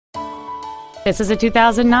This is a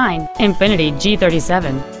 2009 Infiniti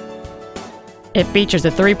G37. It features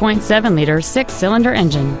a 3.7-liter six-cylinder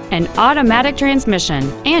engine, an automatic transmission,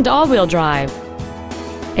 and all-wheel drive.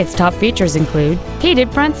 Its top features include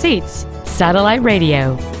heated front seats, satellite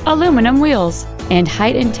radio, aluminum wheels, and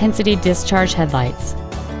high-intensity discharge headlights.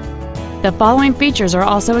 The following features are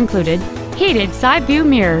also included: heated side view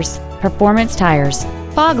mirrors, performance tires,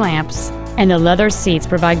 fog lamps, and the leather seats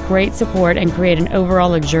provide great support and create an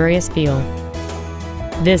overall luxurious feel.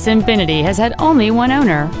 This Infiniti has had only one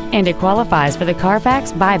owner, and it qualifies for the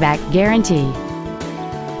Carfax buyback guarantee.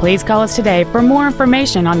 Please call us today for more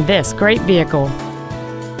information on this great vehicle.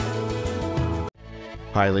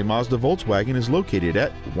 Hiley Mazda Volkswagen is located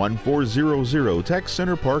at 1400 Tech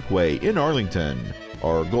Center Parkway in Arlington.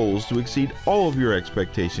 Our goal is to exceed all of your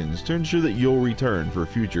expectations to ensure that you'll return for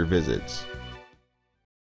future visits.